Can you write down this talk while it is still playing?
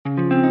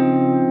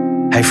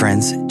Hey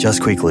friends,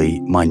 just quickly,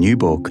 my new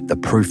book, The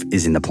Proof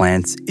is in the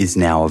Plants, is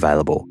now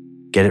available.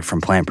 Get it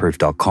from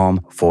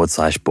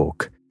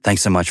plantproof.com/book.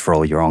 Thanks so much for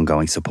all your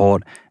ongoing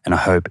support, and I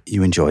hope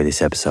you enjoy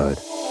this episode.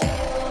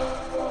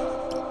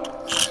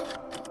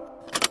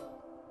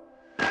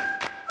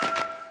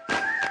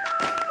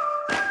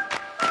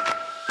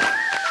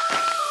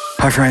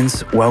 Hi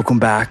friends, welcome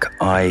back.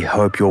 I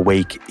hope your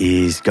week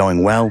is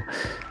going well.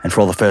 And for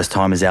all the first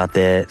timers out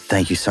there,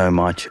 thank you so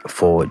much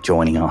for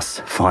joining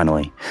us,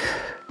 finally.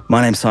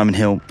 My name's Simon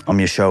Hill. I'm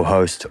your show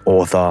host,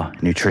 author,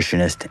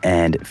 nutritionist,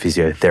 and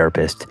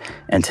physiotherapist.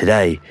 And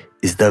today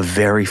is the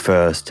very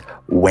first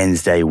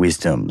Wednesday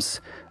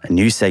Wisdoms, a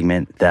new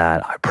segment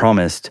that I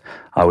promised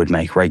I would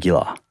make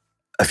regular.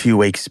 A few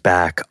weeks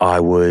back, I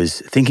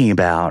was thinking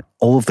about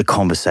all of the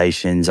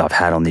conversations I've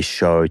had on this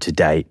show to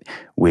date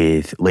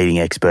with leading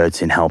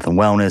experts in health and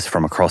wellness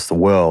from across the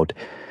world,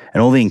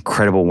 and all the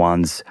incredible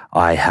ones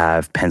I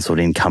have penciled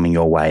in coming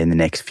your way in the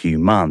next few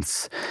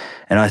months.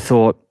 And I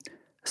thought,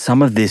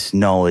 some of this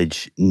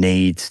knowledge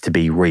needs to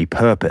be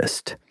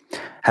repurposed.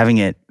 Having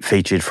it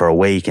featured for a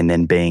week and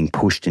then being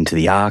pushed into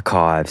the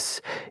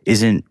archives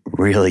isn't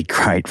really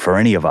great for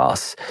any of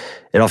us.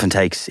 It often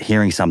takes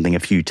hearing something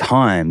a few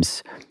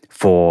times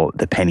for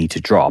the penny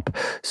to drop.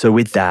 So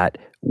with that,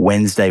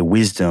 Wednesday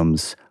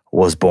Wisdoms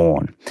was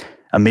born.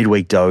 A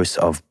midweek dose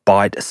of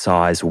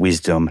bite-sized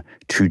wisdom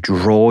to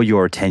draw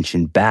your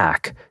attention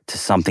back to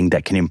something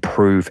that can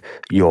improve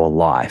your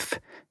life.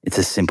 It's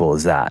as simple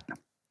as that.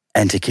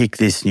 And to kick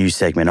this new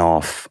segment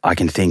off, I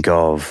can think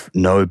of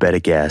no better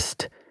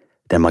guest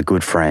than my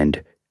good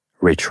friend,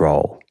 Rich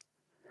Roll.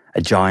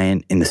 A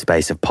giant in the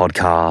space of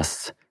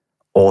podcasts,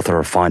 author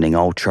of Finding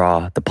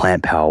Ultra, The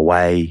Plant Power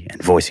Way,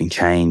 and Voicing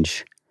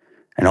Change,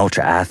 an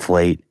ultra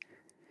athlete,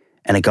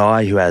 and a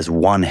guy who has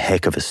one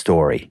heck of a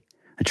story,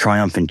 a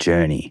triumphant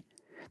journey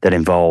that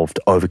involved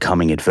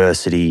overcoming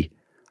adversity,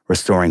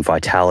 restoring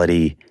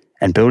vitality,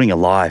 and building a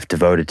life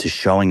devoted to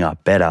showing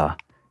up better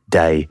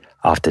day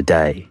after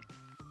day.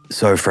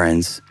 So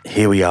friends,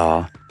 here we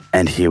are,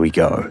 and here we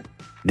go.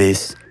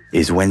 This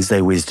is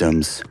Wednesday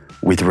Wisdoms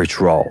with Rich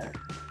Roll.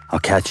 I'll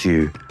catch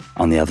you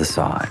on the other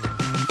side.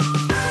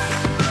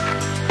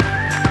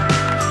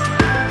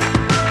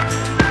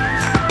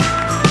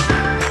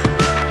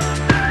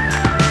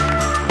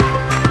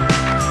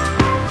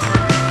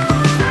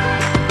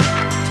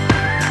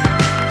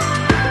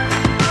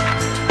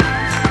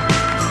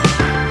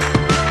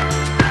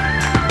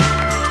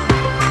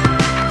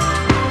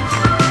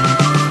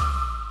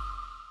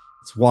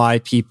 Why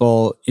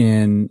people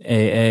in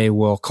AA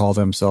will call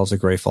themselves a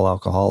grateful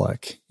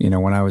alcoholic. You know,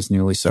 when I was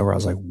newly sober, I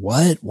was like,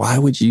 what? Why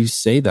would you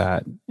say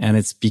that? And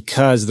it's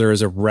because there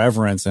is a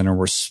reverence and a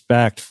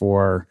respect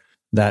for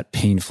that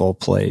painful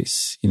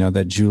place, you know,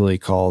 that Julie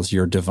calls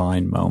your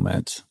divine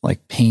moment.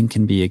 Like pain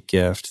can be a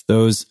gift.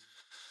 Those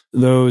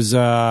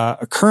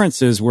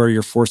occurrences where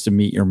you're forced to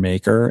meet your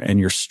maker and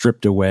you're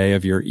stripped away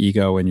of your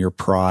ego and your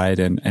pride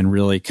and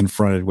really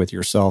confronted with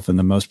yourself in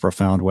the most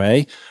profound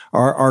way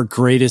are our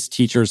greatest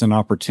teachers and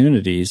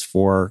opportunities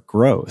for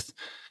growth.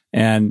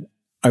 And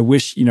I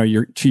wish, you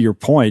know, to your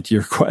point, to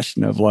your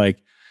question of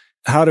like,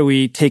 how do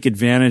we take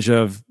advantage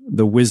of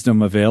the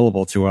wisdom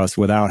available to us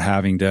without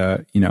having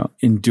to, you know,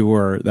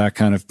 endure that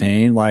kind of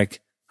pain?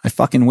 Like, I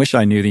fucking wish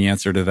I knew the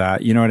answer to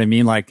that. You know what I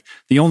mean? Like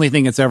the only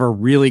thing that's ever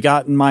really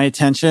gotten my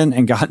attention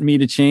and gotten me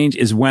to change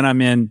is when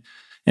I'm in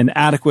an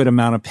adequate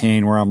amount of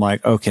pain where I'm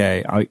like,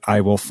 okay,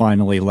 I will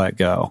finally let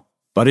go.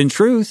 But in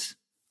truth,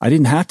 I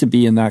didn't have to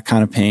be in that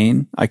kind of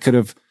pain. I could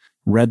have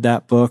read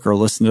that book or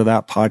listened to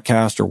that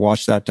podcast or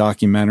watched that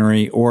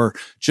documentary or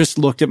just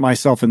looked at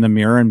myself in the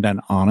mirror and been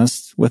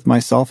honest with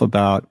myself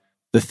about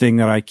the thing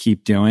that I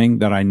keep doing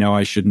that I know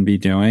I shouldn't be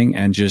doing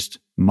and just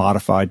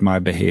modified my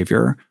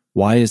behavior.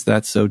 Why is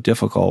that so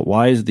difficult?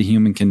 Why is the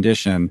human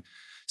condition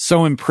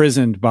so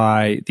imprisoned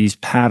by these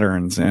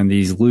patterns and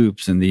these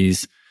loops and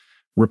these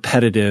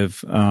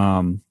repetitive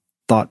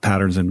thought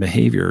patterns and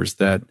behaviors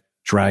that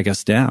drag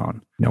us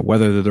down? You know,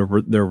 whether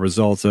they're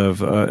results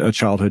of a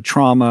childhood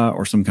trauma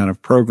or some kind of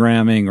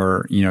programming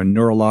or, you know,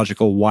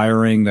 neurological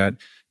wiring that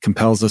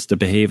compels us to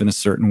behave in a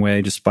certain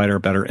way despite our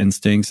better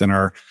instincts and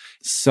our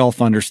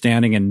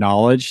self-understanding and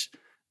knowledge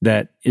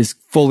that is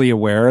fully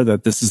aware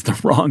that this is the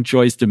wrong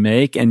choice to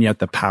make, and yet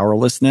the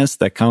powerlessness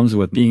that comes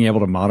with being able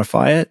to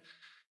modify it.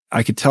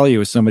 I could tell you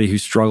as somebody who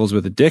struggles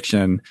with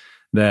addiction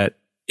that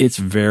it's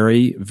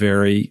very,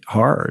 very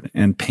hard,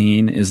 and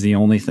pain is the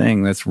only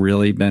thing that's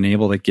really been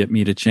able to get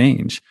me to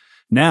change.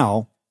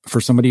 Now, for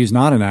somebody who's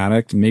not an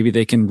addict, maybe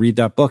they can read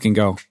that book and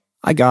go,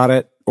 I got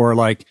it. Or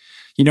like,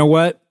 you know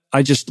what?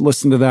 I just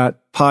listened to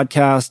that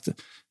podcast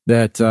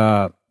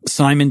that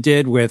Simon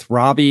did with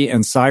Robbie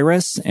and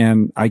Cyrus,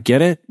 and I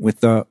get it with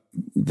the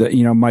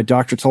you know, my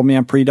doctor told me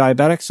I'm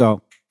pre-diabetic,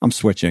 so I'm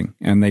switching,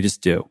 and they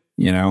just do,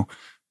 you know,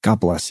 God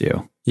bless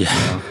you. Yeah.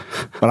 You know?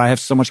 But I have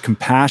so much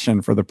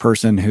compassion for the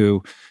person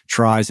who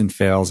tries and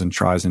fails and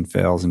tries and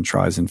fails and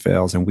tries and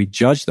fails. And we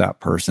judge that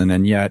person.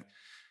 And yet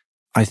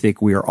I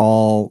think we're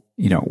all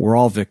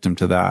victim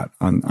to that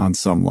on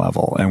some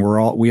level. And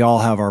we all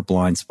have our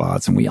blind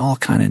spots, and we all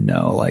kind of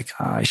know, like,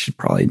 I should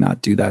probably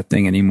not do that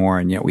thing anymore.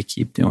 And yet we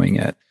keep doing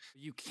it.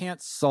 You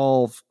can't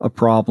solve a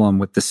problem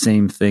with the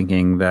same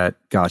thinking that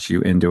got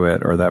you into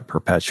it or that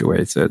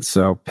perpetuates it.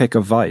 So pick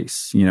a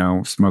vice,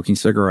 smoking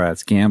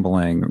cigarettes,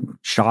 gambling,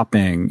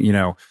 shopping,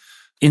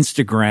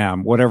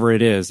 Instagram, whatever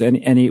it is,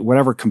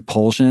 whatever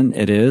compulsion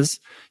it is,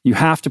 you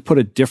have to put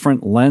a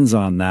different lens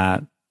on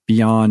that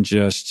beyond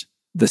just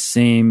the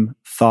same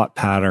thought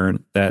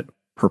pattern that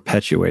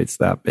perpetuates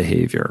that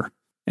behavior.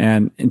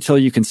 And until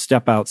you can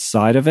step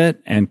outside of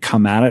it and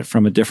come at it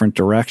from a different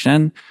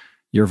direction,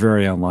 you're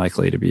very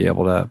unlikely to be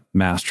able to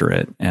master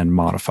it and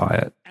modify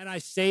it. And I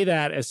say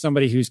that as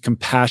somebody who's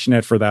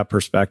compassionate for that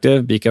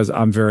perspective, because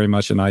I'm very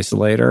much an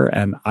isolator,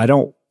 and I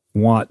don't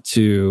want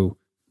to,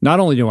 not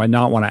only do I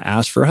not want to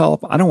ask for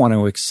help, I don't want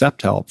to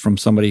accept help from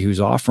somebody who's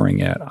offering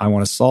it. I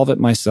want to solve it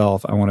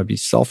myself. I want to be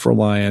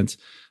self-reliant.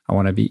 I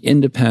want to be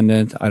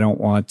independent. I don't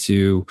want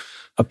to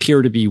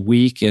appear to be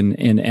weak in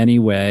any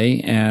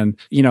way. And,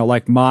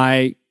 like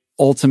my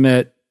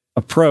ultimate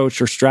approach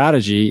or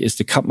strategy is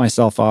to cut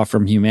myself off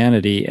from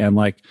humanity and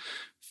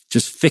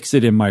just fix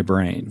it in my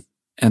brain.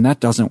 And that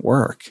doesn't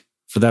work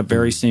for that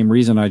very same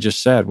reason I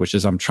just said, which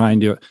is I'm trying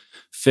to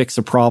fix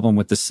a problem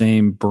with the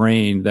same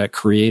brain that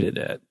created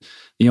it.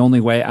 The only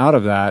way out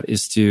of that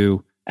is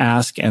to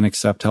ask and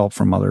accept help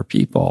from other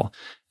people.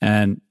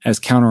 And as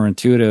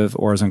counterintuitive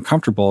or as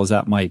uncomfortable as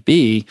that might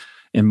be,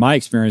 in my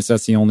experience,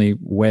 that's the only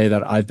way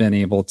that I've been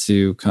able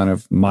to kind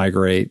of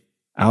migrate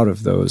out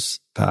of those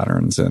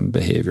patterns and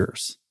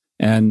behaviors.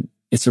 And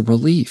it's a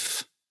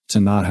relief to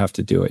not have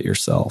to do it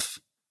yourself.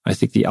 I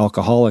think the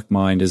alcoholic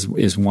mind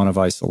is one of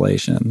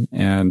isolation.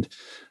 And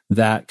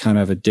that kind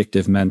of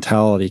addictive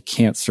mentality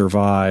can't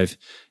survive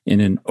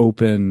in an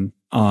open,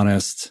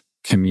 honest,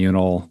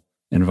 communal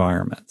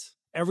environment.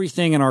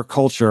 Everything in our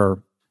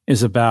culture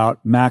is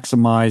about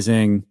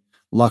maximizing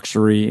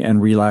luxury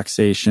and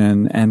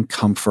relaxation and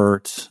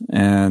comfort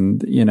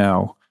and,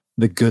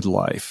 the good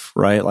life,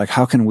 right? Like,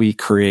 how can we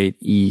create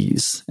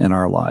ease in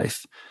our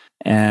life?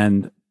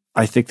 And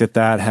I think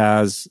that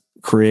has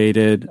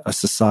created a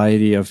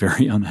society of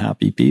very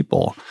unhappy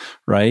people,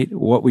 right?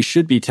 What we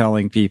should be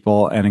telling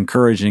people and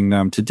encouraging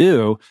them to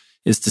do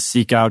is to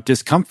seek out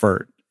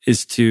discomfort,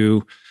 is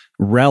to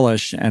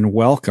relish and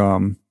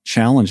welcome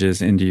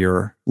challenges into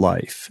your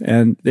life.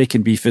 And they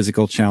can be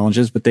physical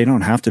challenges, but they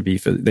don't have to be.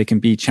 They can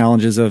be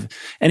challenges of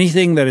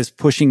anything that is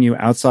pushing you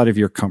outside of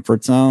your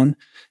comfort zone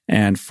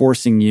and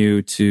forcing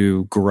you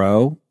to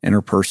grow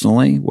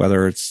interpersonally,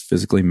 whether it's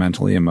physically,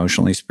 mentally,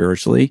 emotionally,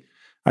 spiritually.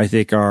 I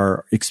think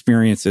are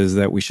experiences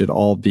that we should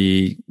all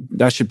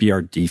that should be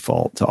our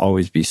default, to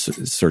always be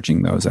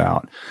searching those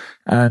out.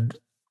 And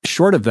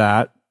short of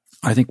that,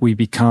 I think we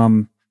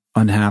become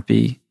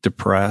unhappy,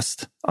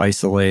 depressed,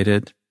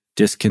 isolated,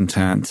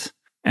 discontent.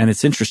 And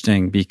it's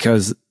interesting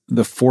because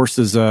the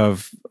forces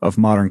of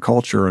modern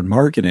culture and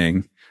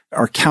marketing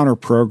are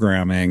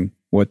counter-programming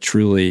what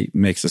truly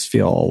makes us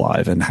feel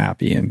alive and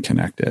happy and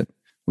connected,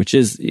 which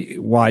is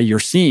why you're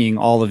seeing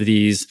all of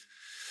these,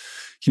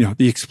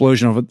 the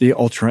explosion of the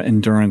ultra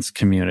endurance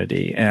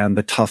community and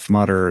the Tough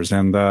Mudders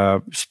and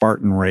the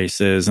Spartan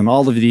races and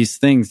all of these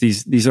things.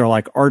 These are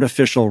like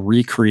artificial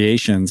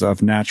recreations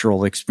of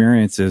natural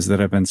experiences that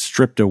have been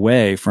stripped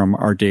away from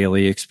our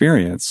daily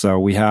experience. So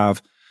we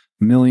have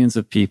millions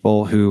of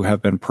people who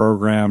have been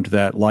programmed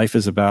that life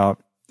is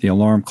about the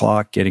alarm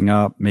clock, getting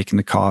up, making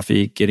the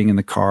coffee, getting in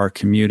the car,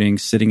 commuting,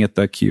 sitting at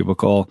the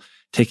cubicle,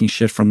 taking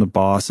shit from the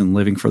boss, and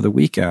living for the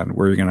weekend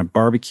where you're going to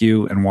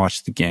barbecue and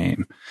watch the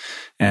game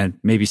and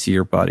maybe see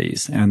your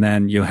buddies. And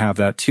then you'll have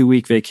that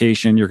 2-week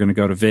vacation. You're going to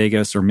go to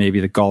Vegas or maybe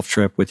the golf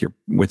trip with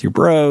your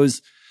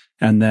bros,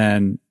 and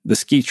then the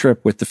ski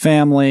trip with the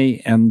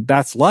family. And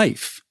that's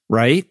life,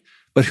 right?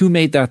 But who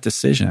made that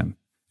decision?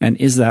 And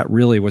is that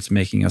really what's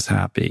making us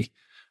happy?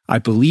 I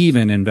believe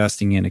in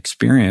investing in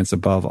experience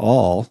above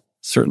all,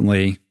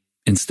 certainly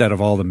instead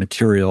of all the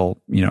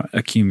material,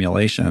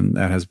 accumulation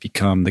that has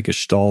become the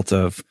gestalt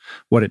of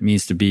what it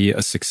means to be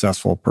a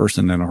successful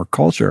person in our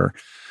culture.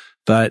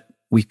 But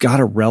we've got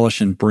to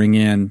relish and bring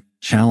in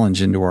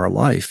challenge into our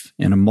life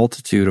in a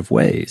multitude of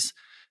ways.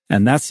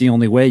 And that's the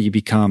only way you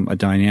become a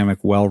dynamic,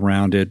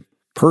 well-rounded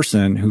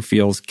person who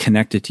feels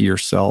connected to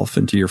yourself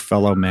and to your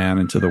fellow man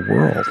and to the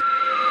world.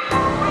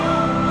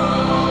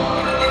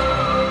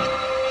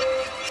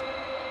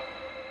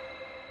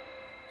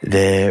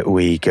 There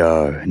we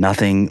go.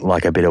 Nothing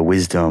like a bit of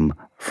wisdom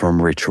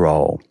from Rich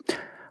Roll.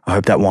 I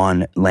hope that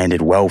one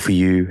landed well for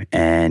you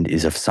and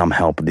is of some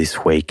help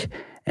this week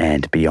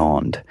and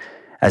beyond.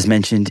 As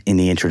mentioned in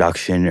the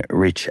introduction,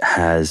 Rich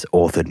has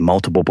authored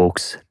multiple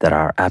books that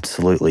are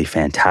absolutely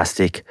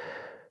fantastic.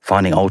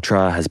 Finding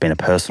Ultra has been a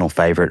personal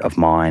favorite of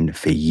mine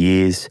for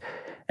years.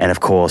 And of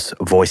course,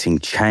 Voicing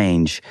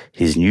Change,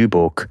 his new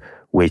book,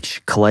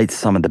 which collates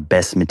some of the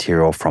best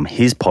material from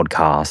his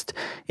podcast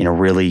in a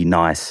really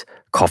nice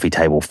coffee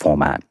table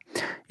format.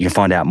 You can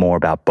find out more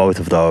about both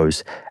of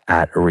those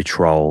at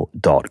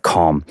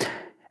richroll.com.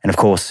 And of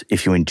course,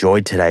 if you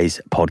enjoyed today's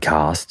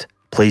podcast,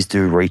 please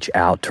do reach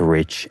out to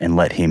Rich and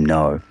let him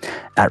know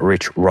at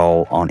Rich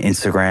Roll on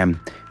Instagram.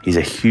 He's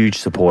a huge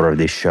supporter of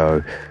this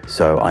show,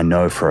 so I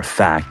know for a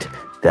fact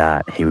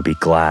that he would be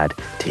glad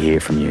to hear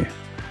from you.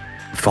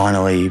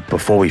 Finally,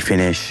 before we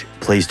finish,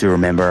 please do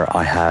remember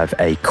I have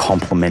a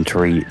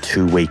complimentary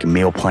 2-week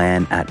meal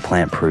plan at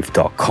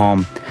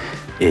plantproof.com.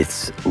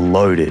 It's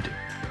loaded,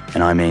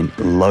 and I mean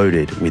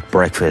loaded with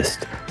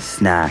breakfast,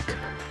 snack,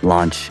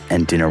 lunch,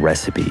 and dinner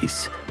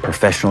recipes,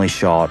 professionally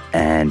shot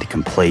and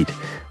complete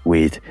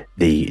with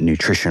the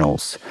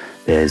nutritionals.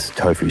 There's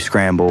tofu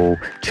scramble,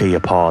 chia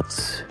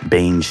pots,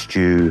 bean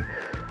stew,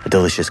 a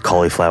delicious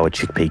cauliflower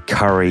chickpea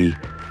curry,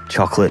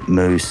 chocolate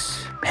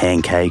mousse,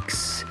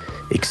 pancakes,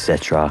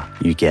 etc.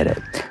 You get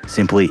it.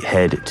 Simply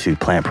head to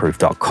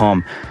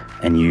plantproof.com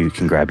and you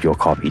can grab your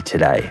copy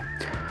today.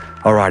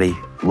 Alrighty,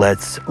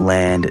 let's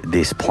land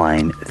this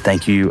plane.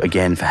 Thank you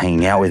again for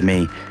hanging out with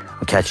me.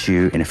 I'll catch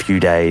you in a few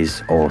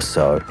days or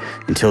so.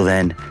 Until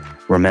then,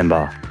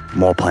 remember,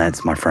 more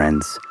plants, my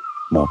friends,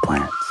 more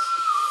plants.